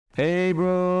Hey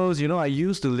bros, I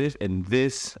used to live in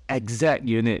this exact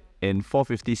unit in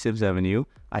 450 Sims Avenue.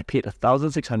 I paid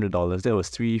 $1,600. That was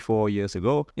 3-4 years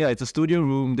ago. Yeah, it's a studio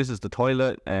room. This is the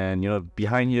toilet, and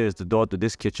behind here is the door to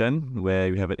this kitchen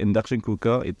where we have an induction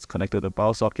cooker. It's connected to a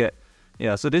power socket.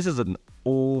 Yeah, so this is an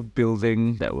old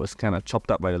building that was kind of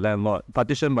chopped up by the landlord,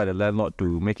 partitioned by the landlord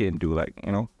to make it into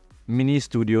mini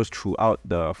studios throughout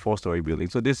the 4-story building.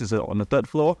 So this is on the 3rd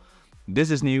floor.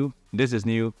 This is new. This is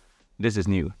new. This is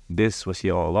new. This was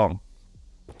here all along.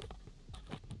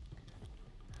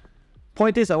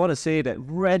 Point is, I want to say that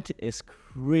rent is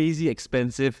crazy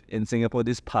expensive in Singapore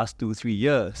this past 2-3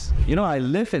 years. I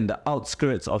live in the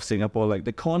outskirts of Singapore, like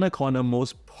the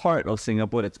cornermost part of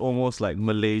Singapore that's almost like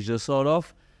Malaysia sort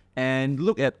of. And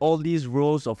look at all these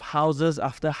rows of houses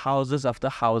after houses after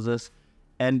houses.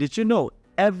 And did you know,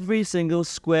 every single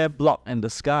square block in the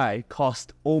sky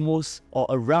cost almost or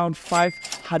around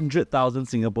 500,000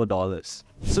 Singapore dollars.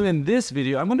 So in this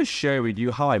video, I'm going to share with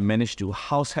you how I managed to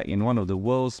house hack in one of the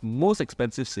world's most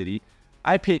expensive city.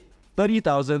 I paid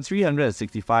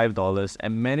 $30,365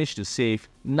 and managed to save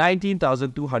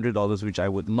 $19,200, which I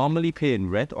would normally pay in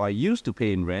rent, or I used to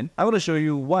pay in rent. I want to show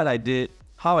you what I did,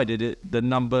 how I did it, the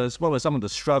numbers, what were some of the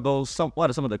struggles, what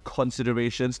are some of the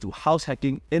considerations to house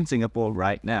hacking in Singapore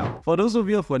right now. For those of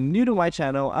you who are new to my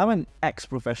channel, I'm an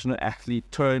ex-professional athlete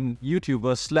turned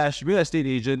YouTuber / real estate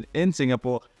agent in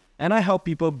Singapore, and I help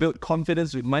people build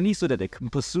confidence with money so that they can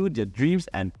pursue their dreams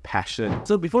and passion.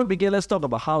 So before we begin, let's talk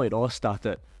about how it all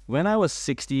started. When I was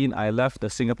 16, I left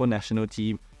the Singapore national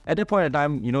team. At that point in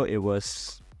time,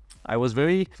 I was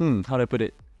very, how do I put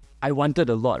it? I wanted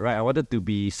a lot, right? I wanted to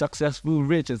be successful,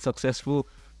 rich and successful.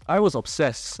 I was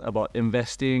obsessed about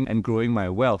investing and growing my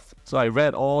wealth. So I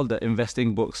read all the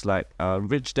investing books like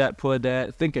Rich Dad, Poor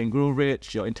Dad, Think and Grow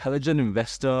Rich, Your Intelligent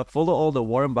Investor, follow all the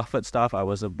Warren Buffett stuff. I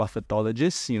was a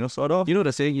Buffettologist, sort of. You know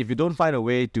the saying, if you don't find a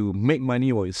way to make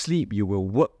money while you sleep, you will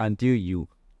work until you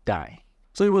die.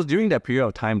 So it was during that period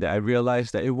of time that I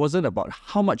realized that it wasn't about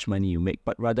how much money you make,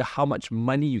 but rather how much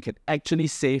money you can actually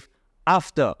save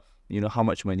after how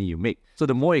much money you make. So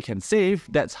the more you can save,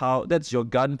 that's your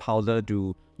gunpowder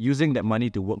to using that money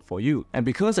to work for you. And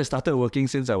because I started working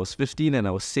since I was 15 and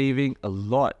I was saving a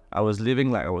lot, I was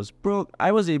living like I was broke,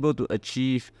 I was able to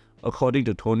achieve, according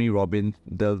to Tony Robbins,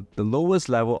 the lowest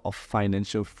level of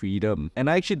financial freedom. And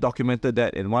I actually documented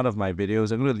that in one of my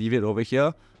videos. I'm going to leave it over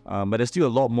here. But there's still a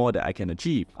lot more that I can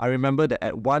achieve. I remember that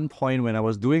at one point when I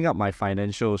was doing up my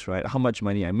financials, right, how much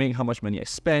money I make, how much money I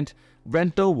spent,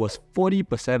 rental was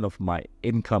 40% of my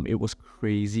income. It was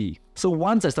crazy. So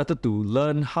once I started to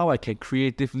learn how I can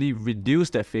creatively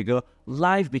reduce that figure,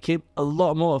 life became a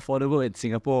lot more affordable in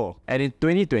Singapore. And in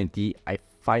 2020, I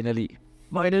finally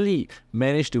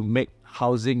managed to make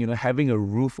housing, having a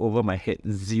roof over my head,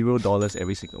 $0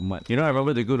 every single month. I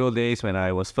remember the good old days when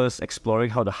I was first exploring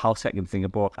how to house hack in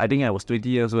Singapore. I think I was 20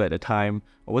 years old at the time,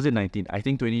 or was it 19? I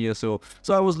think 20 years old.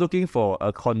 So I was looking for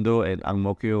a condo in Ang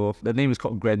Mo Kio. The name is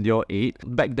called Grandeur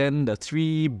 8. Back then, the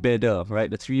 3-bedder, right?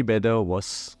 The 3-bedder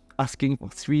was asking for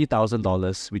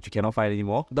 $3,000, which you cannot find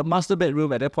anymore. The master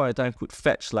bedroom at that point in time could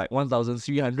fetch like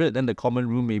 $1,300, then the common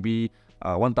room maybe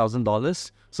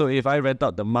 $1,000. So if I rent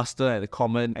out the master and the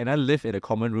common and I live in a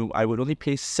common room, I would only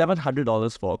pay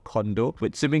 $700 for a condo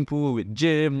with swimming pool, with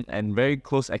gym, and very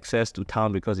close access to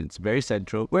town because it's very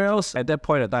central. Whereas at that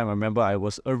point in time, I remember I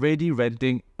was already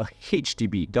renting a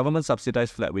HDB, government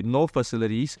subsidized flat with no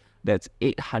facilities. That's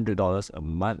 $800 a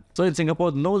month. So in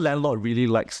Singapore, no landlord really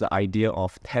likes the idea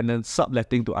of tenants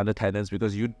subletting to other tenants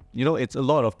because it's a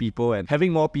lot of people, and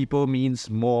having more people means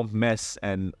more mess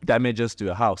and damages to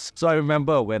your house. So I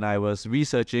remember when I was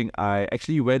researching, I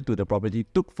actually went to the property,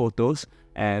 took photos,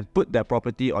 and put that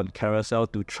property on Carousel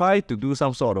to try to do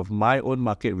some sort of my own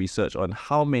market research on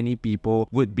how many people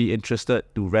would be interested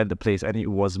to rent the place. And it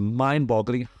was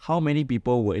mind-boggling how many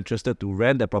people were interested to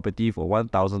rent the property for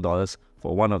 $1,000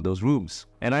 for one of those rooms.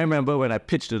 And I remember when I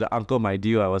pitched to the uncle my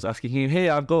deal, I was asking him, hey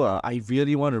uncle, I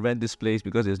really want to rent this place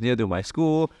because it's near to my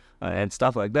school and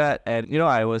stuff like that. And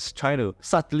I was trying to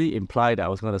subtly imply that I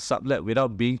was going to sublet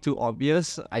without being too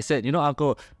obvious. I said,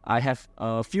 uncle, I have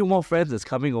a few more friends that's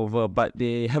coming over, but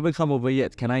they haven't come over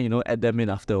yet. Can I, add them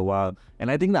in after a while? And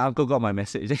I think the uncle got my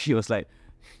message. He was like,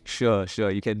 sure,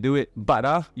 you can do it.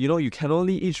 But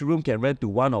each room can rent to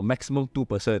 1 or maximum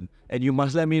 2%. And you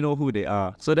must let me know who they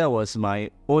are. So that was my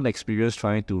own experience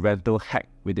trying to rental hack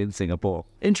within Singapore.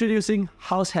 Introducing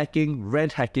house hacking,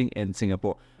 rent hacking in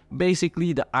Singapore.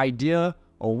 Basically, the idea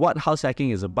or what house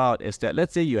hacking is about is that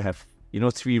let's say you have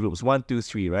 3 rooms, 1, 2,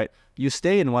 3, right? You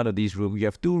stay in one of these rooms, you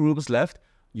have 2 rooms left,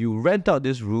 you rent out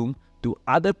this room to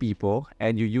other people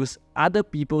and you use other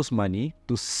people's money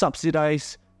to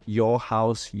subsidize your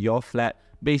house, your flat.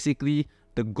 Basically,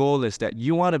 the goal is that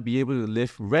you want to be able to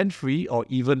live rent-free or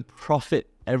even profit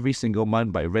every single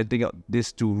month by renting out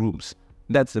these 2 rooms.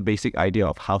 That's the basic idea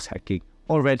of house hacking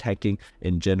or rent hacking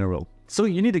in general. So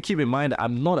you need to keep in mind that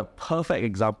I'm not a perfect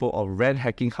example of rent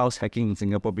hacking, house hacking in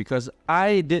Singapore, because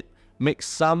I did make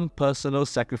some personal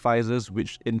sacrifices,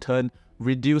 which in turn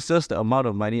reduces the amount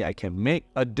of money I can make.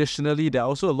 Additionally, there are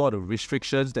also a lot of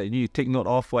restrictions that you need to take note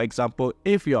of. For example,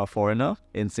 if you're a foreigner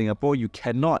in Singapore, you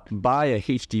cannot buy a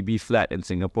HDB flat in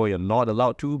Singapore. You're not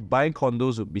allowed to. Buying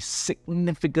condos would be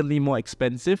significantly more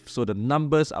expensive, so the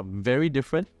numbers are very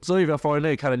different. So if you're a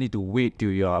foreigner, you kind of need to wait till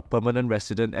you're a permanent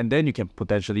resident, and then you can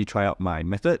potentially try out my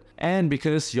method. And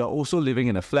because you're also living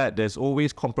in a flat, there's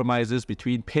always compromises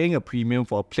between paying a premium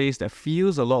for a place that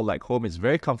feels a lot like home, it's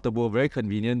very comfortable, very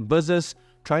convenient, versus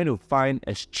trying to find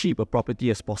as cheap a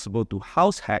property as possible to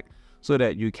house hack so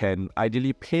that you can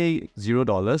ideally pay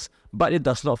 $0, but it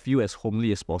does not feel as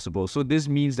homely as possible. So this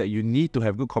means that you need to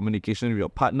have good communication with your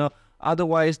partner.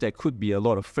 Otherwise, there could be a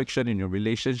lot of friction in your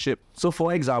relationship. So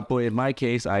for example, in my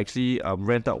case, I actually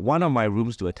rent out one of my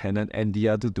rooms to a tenant and the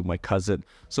other to my cousin.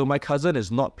 So my cousin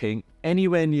is not paying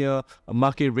anywhere near a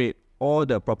market rate or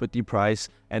the property price.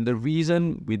 And the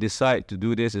reason we decide to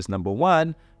do this is, number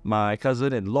one, my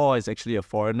cousin-in-law is actually a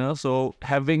foreigner, so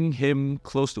having him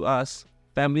close to us,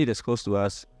 family that's close to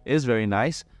us, is very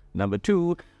nice. Number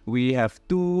two, we have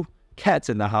 2 cats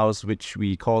in the house, which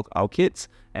we call our kids,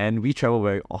 and we travel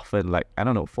very often, like, I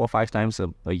don't know, 4 or 5 times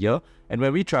a year. And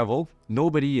when we travel,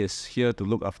 nobody is here to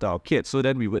look after our kids, so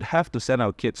then we would have to send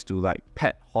our kids to like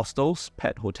pet hostels,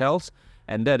 pet hotels,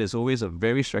 and that is always a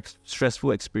very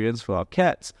stressful experience for our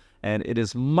cats. And it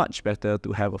is much better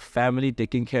to have a family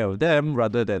taking care of them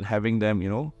rather than having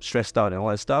them, stressed out and all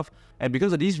that stuff. And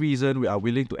because of these reasons, we are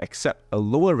willing to accept a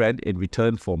lower rent in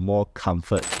return for more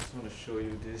comfort. I just want to show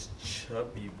you this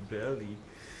chubby belly.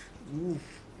 Ooh,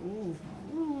 ooh,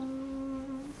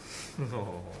 ooh.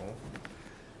 Oh.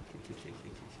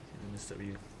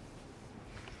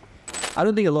 I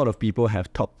don't think a lot of people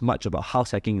have talked much about house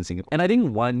hacking in Singapore. And I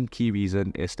think one key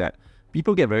reason is that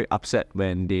people get very upset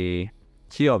when they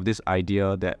hear of this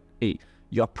idea that, hey,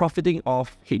 you're profiting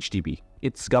off HDB.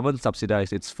 It's government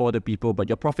subsidized, it's for the people, but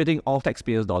you're profiting off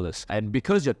taxpayers' dollars. And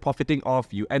because you're profiting off,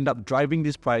 you end up driving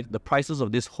the prices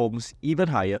of these homes even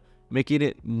higher, making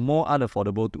it more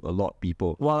unaffordable to a lot of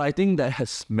people. While I think that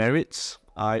has merits,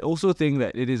 I also think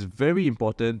that it is very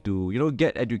important to,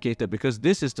 get educated, because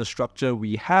this is the structure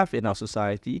we have in our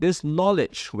society. This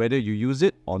knowledge, whether you use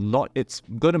it or not, it's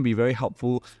going to be very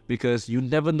helpful, because you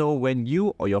never know when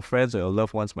you or your friends or your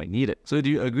loved ones might need it. So do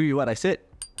you agree with what I said?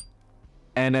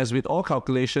 And as with all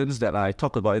calculations that I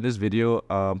talked about in this video,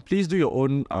 please do your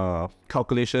own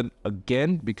calculation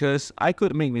again, because I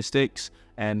could make mistakes.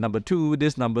 And number two,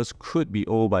 these numbers could be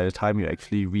old by the time you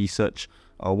actually research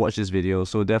or watch this video,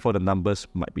 so therefore the numbers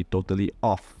might be totally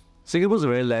off. Singapore is a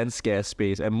very land scarce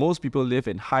space, and most people live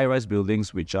in high-rise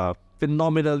buildings which are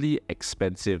phenomenally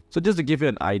expensive. So just to give you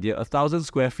an idea, 1,000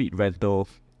 square feet rental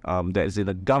that is in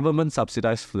a government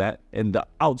subsidized flat in the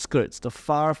outskirts, the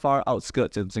far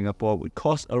outskirts in Singapore, would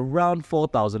cost around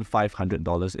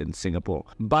 $4,500 in Singapore.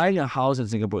 Buying a house in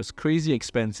Singapore is crazy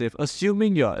expensive.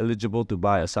 Assuming you're eligible to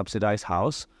buy a subsidized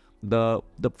house,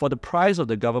 for the price of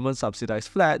the government subsidized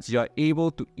flats, you're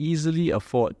able to easily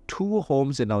afford 2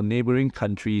 homes in our neighboring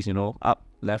countries, up,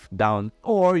 left, down.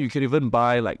 Or you can even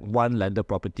buy like 1 landed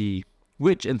property,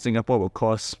 which in Singapore will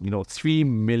cost, 3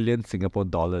 million Singapore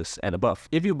dollars and above.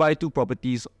 If you buy 2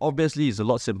 properties, obviously it's a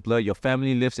lot simpler. Your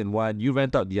family lives in one, you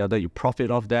rent out the other, you profit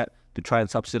off that to try and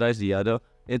subsidize the other.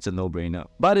 It's a no-brainer.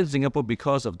 But in Singapore,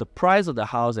 because of the price of the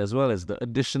house as well as the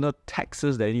additional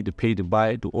taxes that you need to pay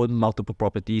to own multiple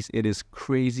properties, it is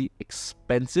crazy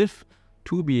expensive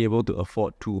to be able to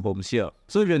afford 2 homes here.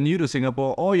 So if you're new to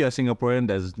Singapore or you're a Singaporean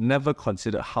that's never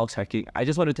considered house hacking, I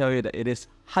just want to tell you that it is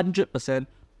 100%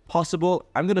 possible.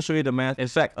 I'm going to show you the math. In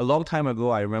fact, a long time ago,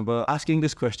 I remember asking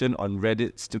this question on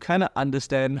Reddit to kind of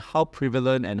understand how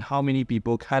prevalent and how many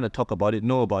people kind of talk about it,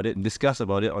 know about it, and discuss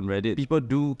about it on Reddit. People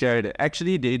do share it.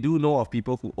 Actually, they do know of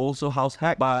people who also house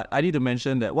hack, but I need to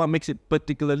mention that what makes it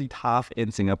particularly tough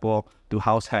in Singapore to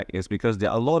house hack is because there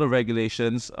are a lot of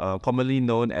regulations, commonly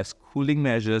known as cooling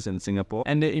measures in Singapore,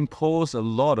 and they impose a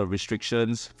lot of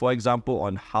restrictions, for example,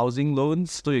 on housing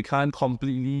loans. So you can't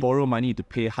completely borrow money to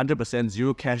pay 100%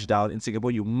 zero cash down in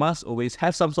Singapore. You must always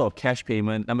have some sort of cash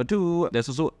payment. Number two, there's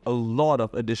also a lot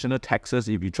of additional taxes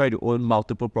if you try to own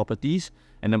multiple properties.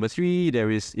 And number three,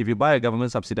 if you buy a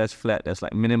government subsidized flat, there's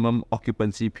like minimum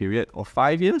occupancy period of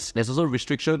 5 years. There's also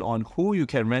restriction on who you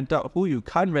can rent out, who you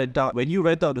can't rent out. When you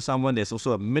rent out to someone, there's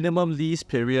also a minimum lease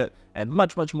period. and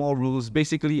much more rules.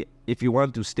 Basically, if you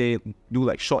want to do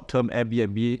like short-term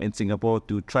Airbnb in Singapore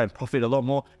to try and profit a lot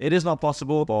more, it is not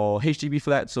possible for HDB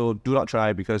flats, so do not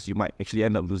try because you might actually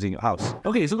end up losing your house.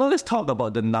 Okay, so now let's talk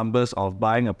about the numbers of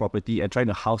buying a property and trying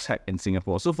to house hack in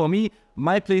Singapore. So for me,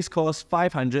 my place costs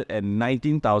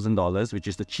 $519,000, which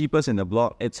is the cheapest in the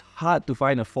block. It's hard to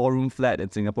find a 4-room flat in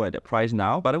Singapore at that price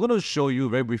now, but I'm going to show you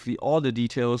very briefly all the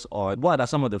details on what are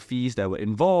some of the fees that were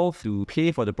involved to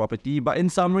pay for the property. But in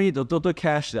summary, the total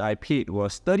cash that I paid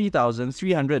was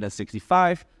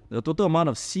 $30,365. The total amount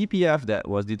of CPF that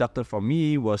was deducted from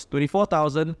me was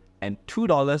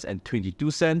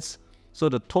 $24,002.22. So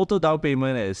the total down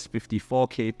payment is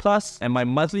 $54K plus, and my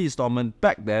monthly installment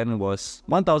back then was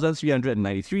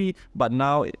 $1,393, but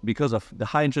now because of the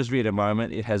high interest rate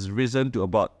environment, it has risen to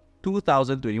about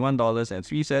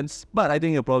 $2,021.03, but I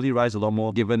think it'll probably rise a lot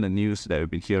more given the news that we've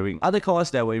been hearing. Other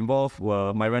costs that were involved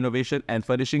were my renovation and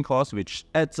furnishing costs, which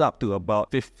adds up to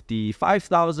about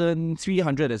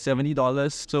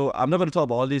 $55,370. So I'm not going to talk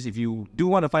about all this. If you do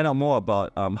want to find out more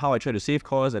about how I try to save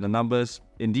costs and the numbers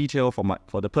in detail for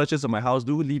the purchase of my house,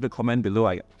 do leave a comment below.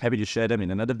 I'm happy to share them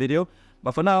in another video.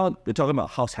 But for now, we're talking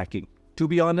about house hacking. To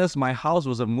be honest, my house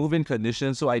was a move-in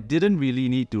condition, so I didn't really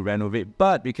need to renovate.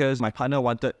 But because my partner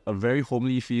wanted a very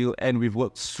homely feel and we've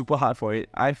worked super hard for it,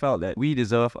 I felt that we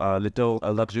deserve a little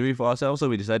luxury for ourselves. So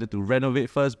we decided to renovate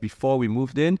first before we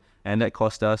moved in, and that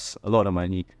cost us a lot of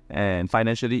money. And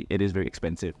financially, it is very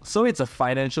expensive. So it's a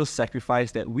financial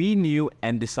sacrifice that we knew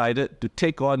and decided to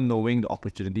take on knowing the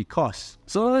opportunity costs.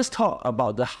 So let's talk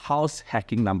about the house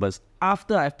hacking numbers.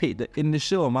 After I've paid the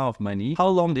initial amount of money, how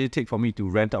long did it take for me to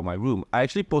rent out my room? I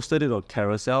actually posted it on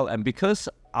Carousel, and because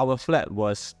our flat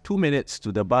was 2 minutes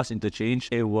to the bus interchange,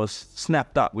 it was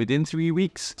snapped up within 3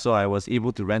 weeks. So I was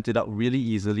able to rent it out really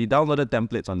easily, downloaded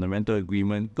templates on the rental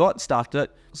agreement, got started.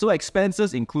 So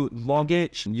expenses include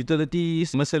mortgage,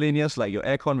 utilities, miscellaneous like your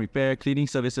aircon repair, cleaning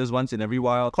services once in every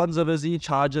while, conservancy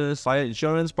charges, fire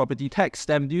insurance, property tax,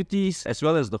 stamp duties, as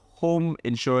well as the home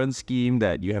insurance scheme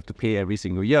that you have to pay every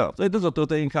single year. So in terms of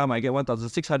total income, I get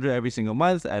 $1,600 every single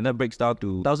month, and that breaks down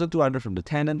to $1,200 from the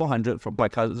tenant, $400 from my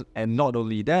cousin. And not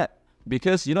only that,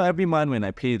 because every month when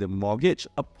I pay the mortgage,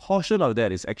 a portion of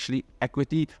that is actually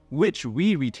equity, which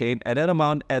we retain, and that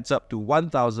amount adds up to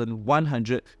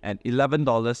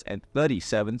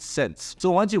 $1,111.37.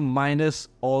 So once you minus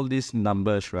all these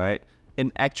numbers, right,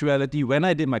 in actuality, when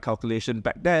I did my calculation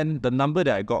back then, the number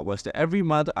that I got was that every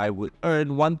month I would earn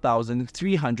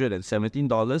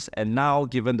 $1,317, and now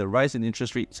given the rise in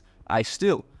interest rates, I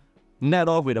still net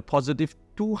off with a positive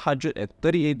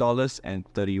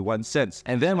 $238.31.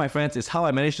 And then, my friends, is how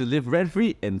I managed to live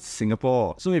rent-free in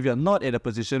Singapore. So if you're not in a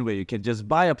position where you can just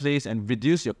buy a place and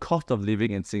reduce your cost of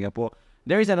living in Singapore,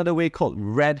 there is another way called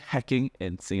rent hacking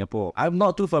in Singapore. I'm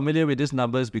not too familiar with these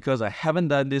numbers because I haven't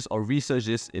done this or researched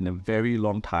this in a very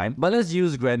long time. But let's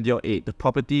use Grandeur 8, the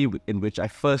property in which I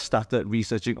first started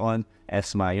researching on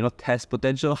as my, test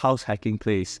potential house hacking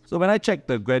place. So when I check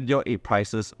the Grandeur 8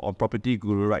 prices on Property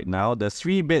Guru right now, the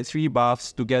 3 beds, 3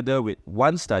 baths together with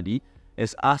 1 study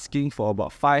is asking for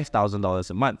about $5,000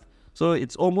 a month. So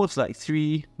it's almost like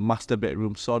 3 master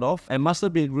bedrooms sort of. And master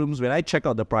bedrooms, when I check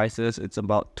out the prices, it's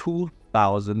about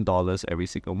 $2,000 every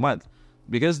single month.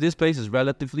 Because this place is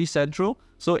relatively central,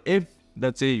 so if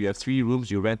let's say you have 3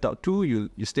 rooms, you rent out 2, you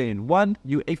stay in 1,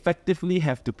 you effectively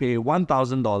have to pay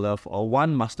 $1,000 for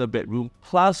 1 master bedroom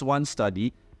plus 1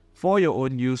 study for your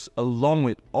own use, along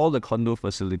with all the condo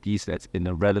facilities that's in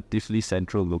a relatively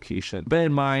central location. Bear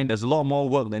in mind, there's a lot more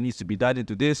work that needs to be done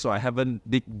into this, so I haven't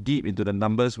dig deep into the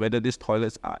numbers, whether these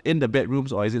toilets are in the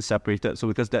bedrooms or is it separated, so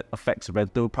because that affects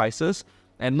rental prices.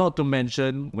 And not to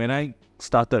mention, when I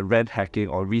started rent hacking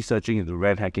or researching into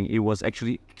rent hacking, it was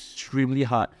actually extremely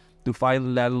hard to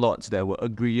find landlords that were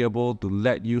agreeable to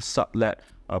let you sublet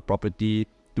a property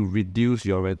to reduce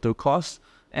your rental costs.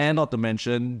 And not to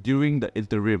mention, during the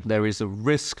interim, there is a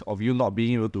risk of you not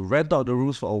being able to rent out the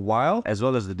rooms for a while, as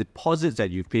well as the deposits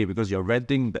that you pay because you're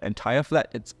renting the entire flat.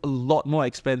 It's a lot more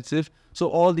expensive. So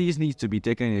all these need to be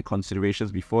taken into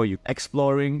considerations before you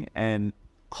exploring and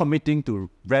committing to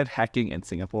rent hacking in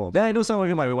Singapore. Then I know some of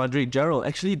you might be wondering, Gerald,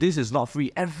 actually this is not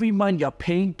free. Every month you're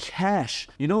paying cash.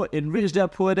 In Rich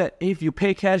Dad Poor Dad, if you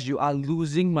pay cash, you are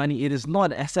losing money. It is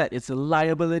not an asset, it's a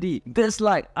liability.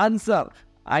 Dislike, unsub.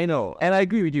 I know, and I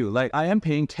agree with you. I am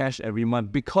paying cash every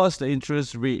month because the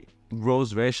interest rate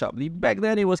rose very sharply. Back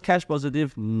then it was cash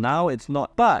positive, now it's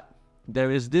not. But there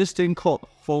is this thing called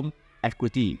home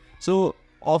equity. So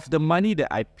of the money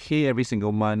that I pay every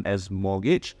single month as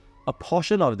mortgage, a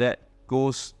portion of that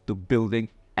goes to building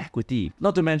equity.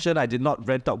 Not to mention, I did not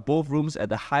rent out both rooms at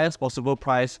the highest possible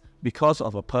price because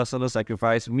of a personal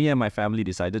sacrifice me and my family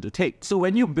decided to take. So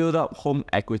when you build up home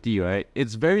equity, right,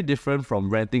 it's very different from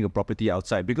renting a property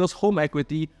outside, because home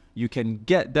equity, you can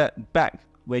get that back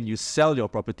when you sell your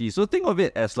property. So think of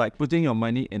it as like putting your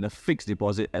money in a fixed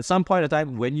deposit. At some point in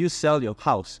time, when you sell your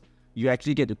house, you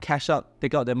actually get to cash out,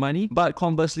 take out that money. But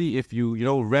conversely, if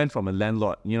you rent from a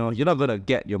landlord, you're not going to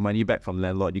get your money back from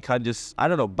landlord. You can't just,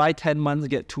 buy 10 months,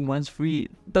 get 2 months free.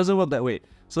 It doesn't work that way.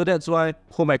 So that's why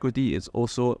home equity is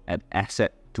also an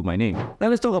asset to my name. Now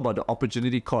let's talk about the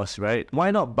opportunity cost, right?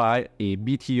 Why not buy a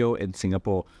BTO in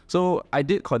Singapore? So I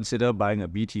did consider buying a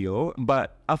BTO,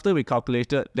 but after we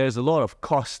calculated, there's a lot of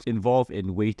cost involved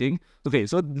in waiting. Okay,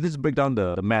 so let's break down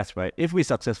the math, right? If we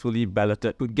successfully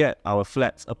balloted, we could get our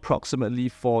flats approximately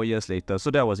 4 years later. So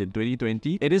that was in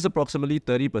 2020. It is approximately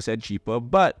 30% cheaper,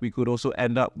 but we could also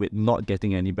end up with not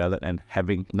getting any ballot and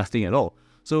having nothing at all.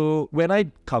 So when I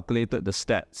calculated the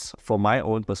stats from my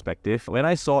own perspective, when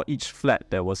I saw each flat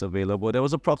that was available, there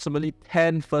was approximately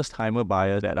 10 first-timer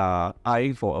buyers that are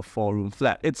eyeing for a 4-room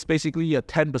flat. It's basically a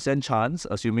 10% chance,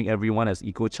 assuming everyone has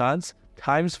equal chance,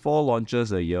 times 4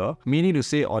 launches a year, meaning to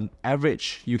say on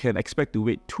average, you can expect to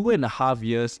wait 2.5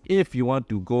 years if you want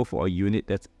to go for a unit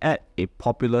that's at a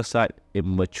popular site, a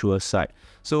mature site.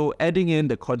 So adding in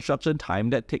the construction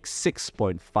time, that takes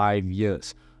 6.5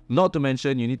 years. Not to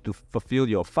mention, you need to fulfill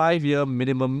your 5-year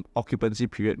minimum occupancy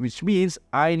period, which means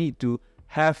I need to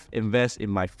invest in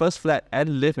my first flat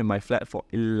and live in my flat for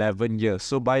 11 years.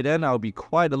 So by then, I'll be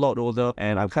quite a lot older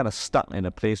and I'm kind of stuck in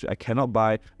a place where I cannot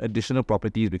buy additional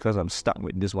properties because I'm stuck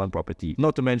with this one property.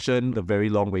 Not to mention the very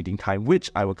long waiting time, which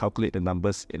I will calculate the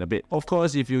numbers in a bit. Of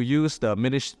course, if you use the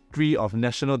Ministry of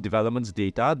National Development's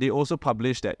data, they also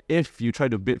publish that if you try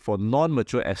to bid for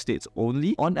non-mature estates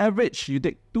only, on average, you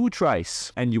take 2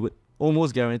 tries and you would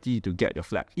almost guaranteed to get your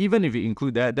flat. Even if you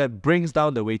include that, that brings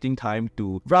down the waiting time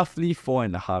to roughly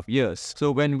 4.5 years.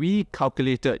 So when we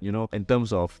calculated, in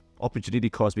terms of opportunity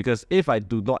cost, because if I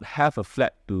do not have a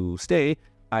flat to stay,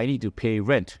 I need to pay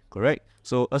rent, correct?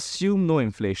 So assume no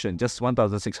inflation, just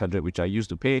 1,600, which I used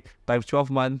to pay, times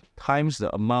 12 months, times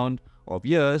the amount of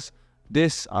years.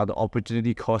 These are the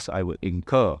opportunity costs I would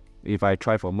incur if I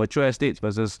try for mature estates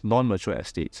versus non-mature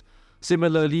estates.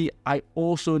 Similarly, I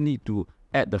also need to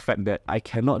add the fact that I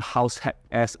cannot house hack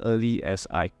as early as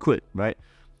I could, right?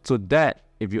 So that,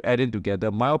 if you add in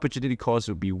together, my opportunity cost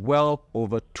would be well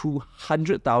over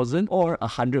 200,000 or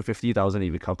 150,000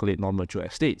 if you calculate non-mature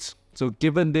estates. So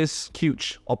given this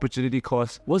huge opportunity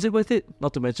cost, was it worth it?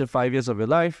 Not to mention 5 years of your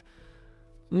life.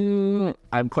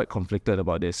 I'm quite conflicted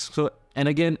about this. So, and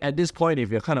again, at this point,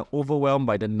 if you're kind of overwhelmed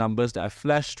by the numbers that I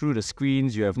flashed through the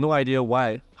screens, you have no idea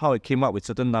how it came up with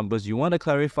certain numbers, you want to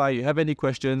clarify, you have any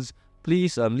questions,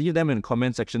 please leave them in the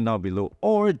comment section down below,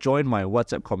 or join my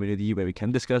WhatsApp community where we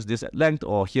can discuss this at length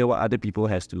or hear what other people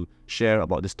has to share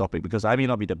about this topic, because I may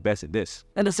not be the best at this.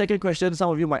 And the second question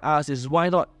some of you might ask is, why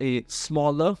not a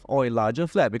smaller or a larger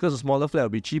flat? Because a smaller flat will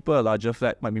be cheaper, a larger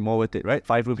flat might be more worth it, right?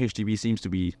 5-room HDB seems to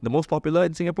be the most popular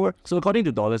in Singapore. So according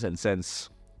to dollars and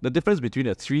cents, the difference between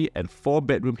a 3 and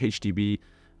 4-bedroom HDB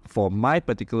for my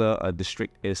particular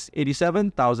district is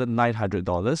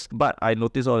 $87,900, but I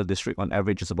noticed all the district on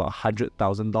average is about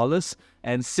 $100,000,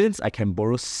 and since I can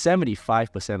borrow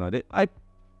 75% of it, I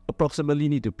approximately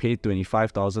need to pay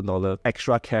 $25,000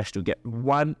 extra cash to get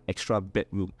 1 extra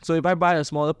bedroom. So if I buy a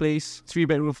smaller place,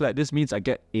 3-bedroom flat, this means I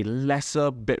get a lesser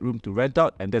bedroom to rent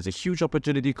out, and there's a huge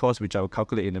opportunity cost which I will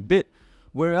calculate in a bit.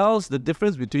 Whereas the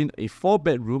difference between a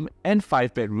 4-bedroom and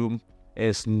 5-bedroom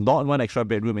is not 1 extra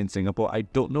bedroom in Singapore. I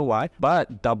don't know why,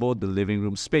 but double the living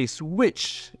room space,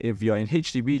 which if you're in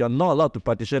HDB, you're not allowed to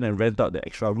partition and rent out the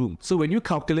extra room. So when you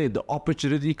calculate the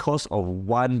opportunity cost of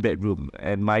 1 bedroom,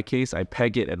 in my case, I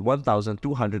peg it at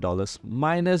 $1,200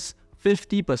 minus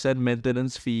 50%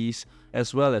 maintenance fees,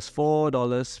 as well as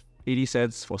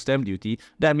 $4.80 for stamp duty.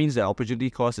 That means the opportunity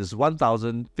cost is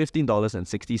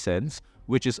 $1,015.60,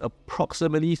 which is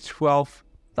approximately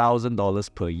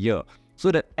 $12,000 per year.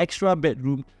 So that extra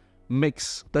bedroom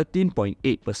makes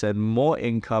 13.8% more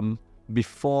income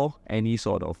before any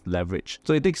sort of leverage.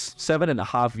 So it takes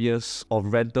 7.5 years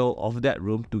of rental of that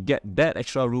room to get that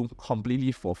extra room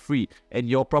completely for free. And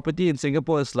your property in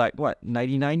Singapore is like,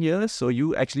 99 years? So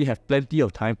you actually have plenty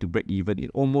of time to break even. It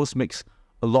almost makes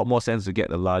a lot more sense to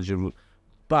get a larger room.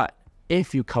 But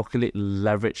if you calculate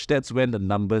leverage, that's when the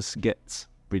numbers get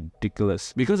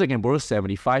ridiculous. Because I can borrow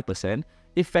 75%,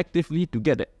 effectively to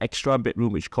get the extra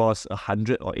bedroom which costs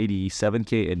 100 or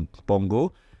 87k in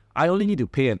Pongo, I only need to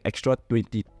pay an extra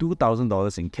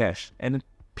 $22,000 in cash. And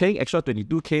paying extra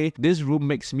 22k, this room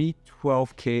makes me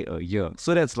 12k a year.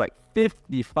 So that's like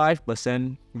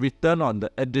 55% return on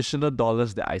the additional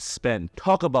dollars that I spend.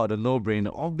 Talk about a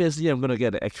no-brainer. Obviously, I'm gonna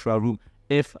get an extra room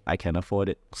if I can afford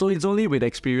it. So it's only with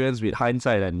experience, with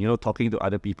hindsight, and talking to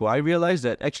other people, I realized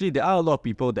that actually there are a lot of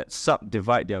people that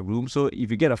subdivide their room. So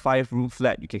if you get a 5-room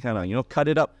flat, you can kind of cut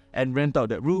it up and rent out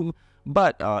that room.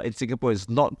 But in Singapore, it's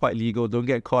not quite legal. Don't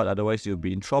get caught, otherwise you'll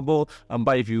be in trouble.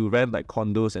 But if you rent like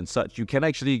condos and such, you can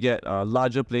actually get a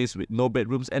larger place with no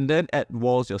bedrooms and then add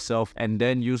walls yourself and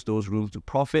then use those rooms to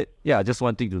profit. Yeah, just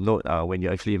one thing to note when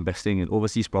you're actually investing in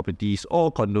overseas properties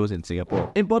or condos in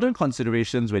Singapore. Important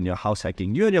considerations when you're house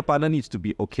hacking. You and your partner needs to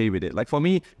be okay with it. Like for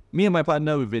me and my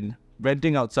partner, we've been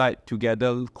renting outside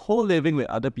together, co-living with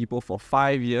other people for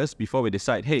 5 years before we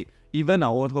decide, hey, even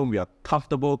our own home, we are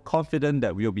comfortable, confident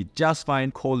that we'll be just fine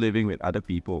co-living with other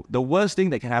people. The worst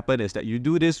thing that can happen is that you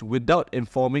do this without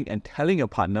informing and telling your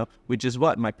partner, which is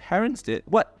what my parents did.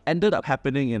 What ended up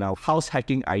happening in our house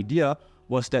hacking idea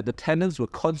was that the tenants were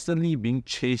constantly being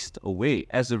chased away.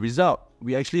 As a result,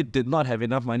 we actually did not have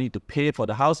enough money to pay for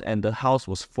the house, and the house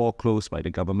was foreclosed by the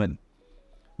government,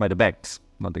 by the banks,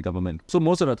 not the government. So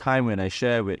most of the time when I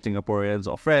share with Singaporeans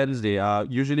or friends, they are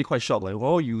usually quite shocked, like,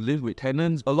 oh, you live with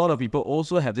tenants? A lot of people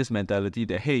also have this mentality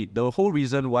that, hey, the whole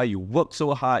reason why you work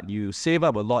so hard, you save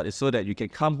up a lot, is so that you can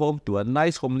come home to a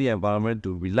nice homely environment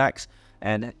to relax.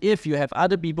 And if you have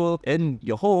other people in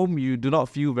your home, you do not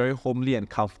feel very homely and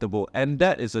comfortable. And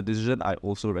that is a decision I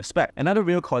also respect. Another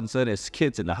real concern is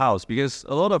kids in the house, because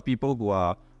a lot of people who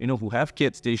are, who have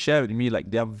kids, they share with me like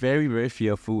they are very, very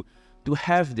fearful to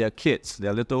have their kids,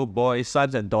 their little boys,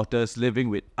 sons and daughters, living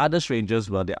with other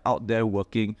strangers while they're out there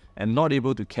working and not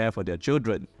able to care for their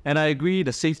children. And I agree,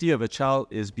 the safety of a child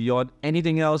is beyond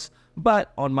anything else.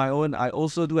 But on my own, I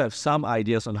also do have some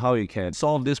ideas on how you can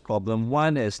solve this problem.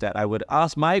 One is that I would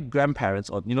ask my grandparents,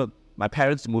 or my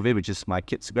parents to move in, which is my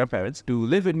kids' grandparents, to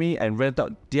live with me and rent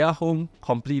out their home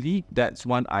completely. That's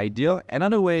one idea.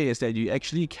 Another way is that you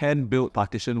actually can build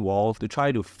partition walls to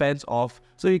try to fence off,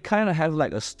 so you kind of have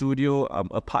like a studio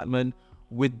apartment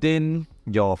within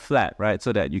your flat, right?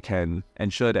 So that you can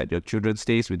ensure that your children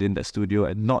stays within the studio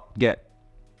and not get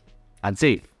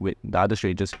unsafe with the other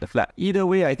strangers in the flat. Either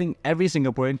way, I think every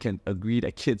Singaporean can agree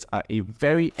that kids are a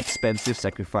very expensive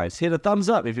sacrifice. Hit a thumbs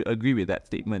up if you agree with that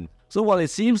statement. So while it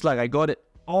seems like I got it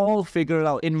all figured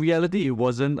out, in reality it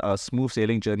wasn't a smooth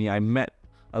sailing journey. I met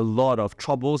a lot of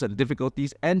troubles and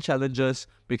difficulties and challenges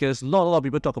because not a lot of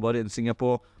people talk about it in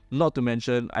Singapore. Not to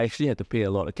mention, I actually had to pay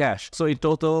a lot of cash. So in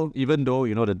total, even though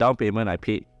the down payment I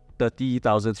paid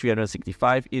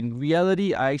 30,365, in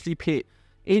reality I actually paid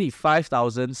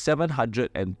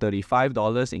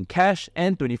 $85,735 in cash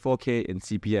and 24k in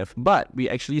CPF. But we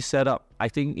actually set up, I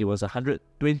think it was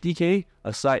 120k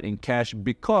aside in cash,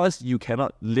 because you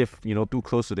cannot live too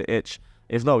close to the edge.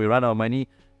 If not, we run out of money.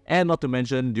 And not to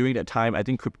mention, during that time, I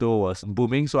think crypto was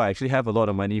booming, so I actually have a lot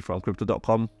of money from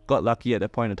crypto.com. Got lucky at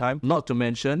that point in time. Not to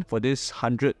mention, for this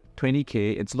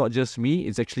 120k, it's not just me,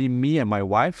 it's actually me and my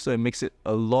wife, so it makes it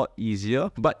a lot easier.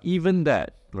 But even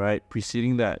that, right,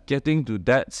 preceding that, getting to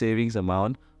that savings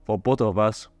amount for both of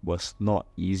us was not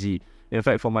easy. In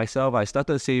fact, for myself, I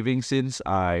started saving since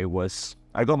I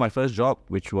got my first job,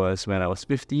 which was when I was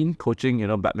 15, coaching,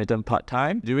 badminton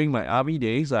part-time. During my army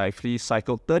days, I actually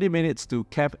cycled 30 minutes to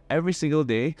camp every single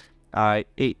day. I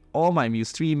ate all my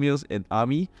meals, 3 meals in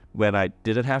army when I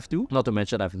didn't have to. Not to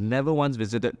mention, I've never once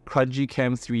visited Kranji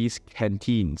Camp 3's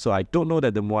canteen. So I don't know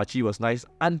that the muachi was nice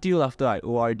until after I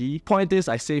ORD. Point is,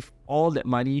 I saved all that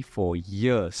money for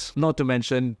years. Not to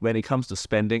mention, when it comes to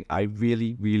spending, I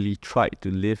really, really tried to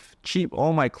live cheap.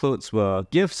 All my clothes were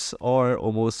gifts or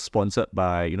almost sponsored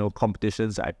by,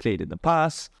 competitions I played in the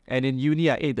past. And in uni,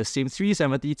 I ate the same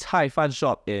 370 Thai fun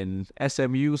shop in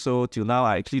SMU. So till now,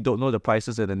 I actually don't know the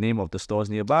prices and the name of the stores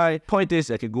nearby. Point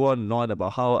is, I could go on and on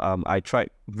about how I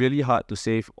tried really hard to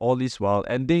save all this while,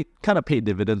 and they kind of paid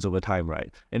dividends over time,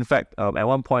 right? In fact, at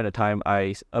one point in time,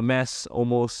 I amassed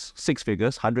almost 6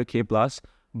 figures, 100k plus,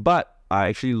 but I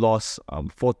actually lost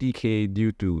 40k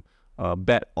due to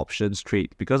bad options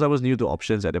trade, because I was new to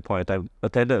options at that point in time.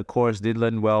 Attended a course, didn't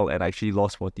learn well, and I actually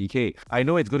lost 40k. I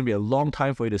know it's going to be a long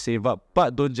time for you to save up,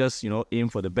 but don't just aim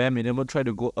for the bare minimum. Try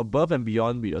to go above and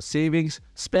beyond with your savings.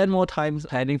 Spend more time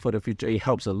planning for the future. It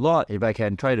helps a lot. If I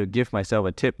can try to give myself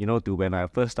a tip, to when I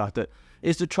first started,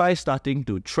 is to try starting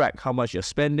to track how much you're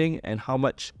spending and how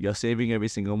much you're saving every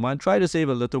single month. Try to save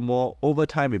a little more. Over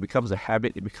time, it becomes a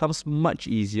habit. It becomes much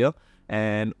easier,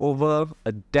 and over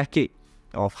a decade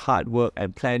of hard work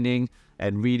and planning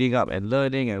and reading up and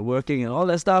learning and working and all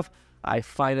that stuff, I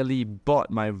finally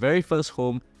bought my very first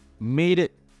home, made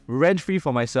it rent-free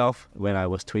for myself when I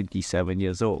was 27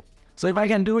 years old. So if I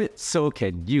can do it, so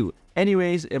can you.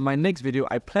 Anyways, in my next video,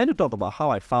 I plan to talk about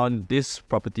how I found this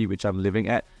property which I'm living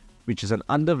at, which is an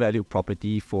undervalued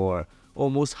property for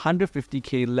almost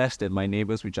 150k less than my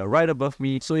neighbors, which are right above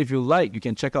me. So if you like, you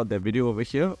can check out that video over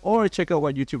here, or check out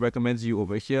what YouTube recommends you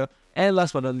over here. And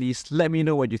last but not least, let me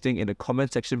know what you think in the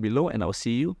comment section below, and I'll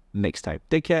see you next time.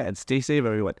 Take care and stay safe,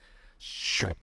 everyone. Sure.